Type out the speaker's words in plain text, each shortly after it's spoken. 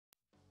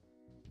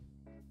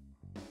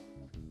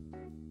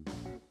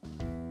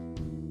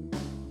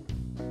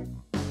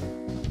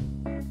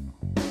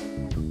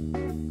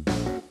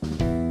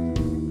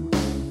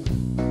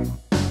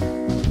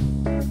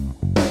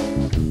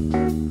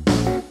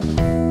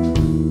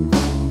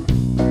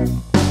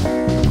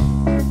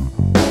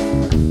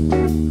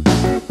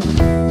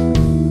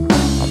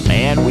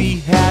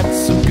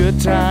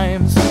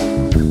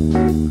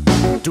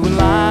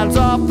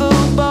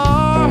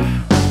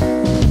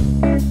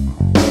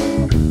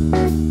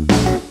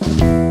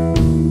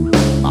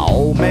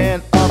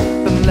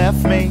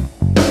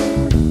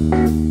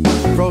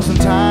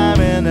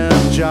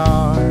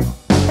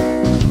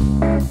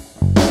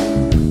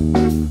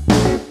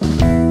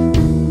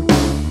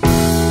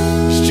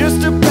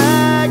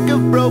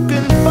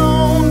broken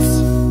bones,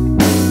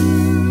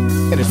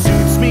 and it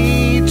suits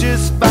me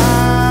just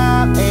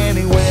fine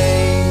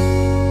anyway.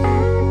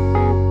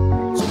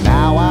 So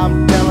now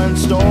I'm telling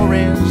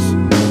stories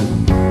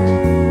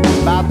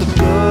about the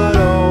good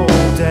old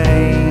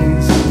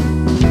days.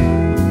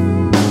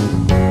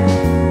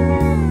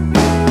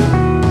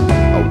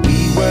 Oh, we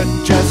were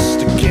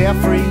just a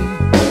carefree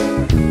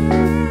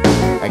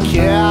and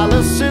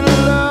careless in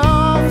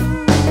love,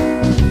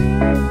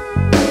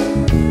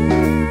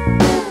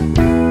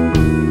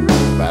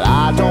 but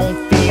I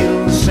don't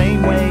feel the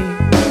same way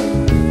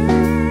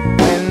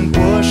when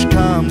push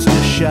comes to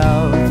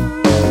shove.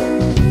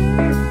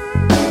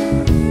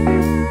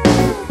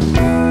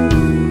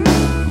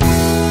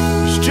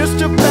 It's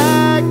just a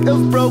bag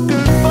of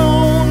broken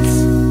bones,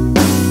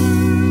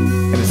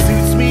 and it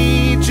suits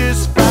me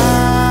just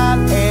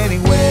fine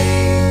anyway.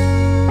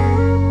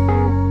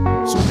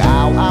 So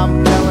now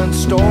I'm telling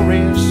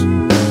stories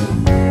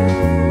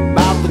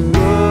about the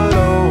good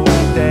old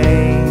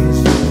days.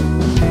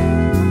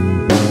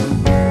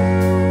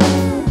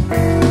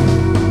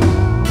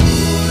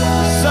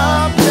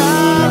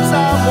 Sometimes I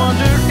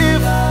wonder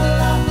if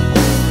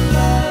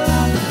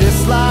this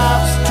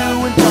life's too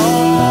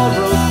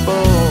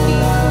intolerable,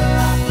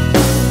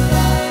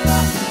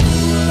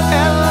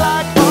 and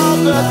like all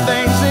good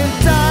things in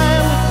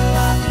time,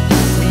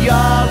 we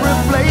are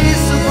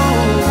replaceable.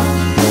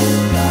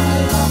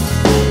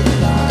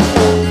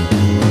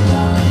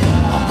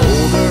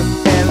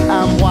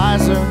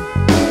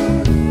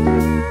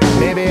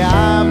 Maybe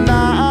I'm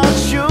not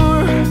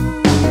sure.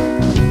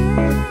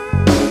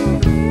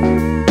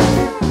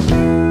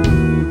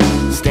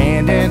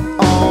 Standing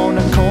on a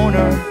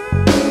corner,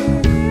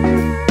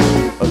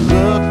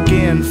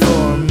 looking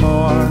for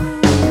more.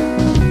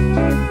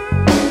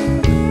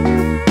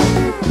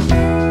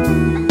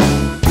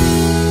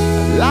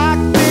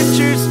 Like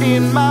pictures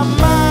in my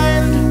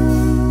mind,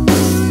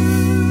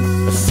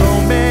 so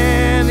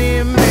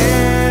many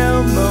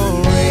memories.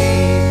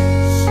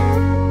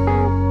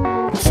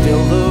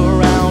 Still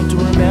around to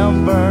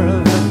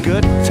remember the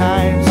good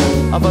times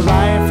of a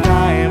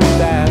lifetime,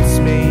 that's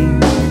me.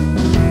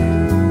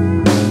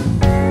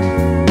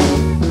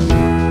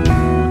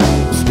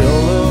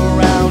 Still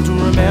around to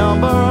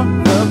remember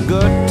the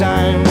good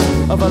times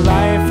of a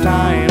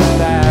lifetime,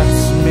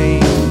 that's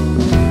me.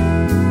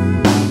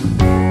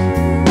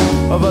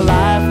 Of a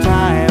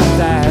lifetime,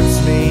 that's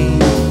me.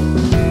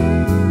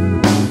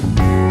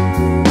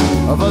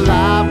 Of a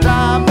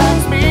lifetime,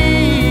 that's me.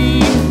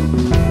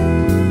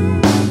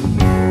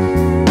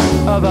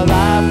 Of a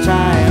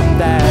lifetime,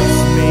 that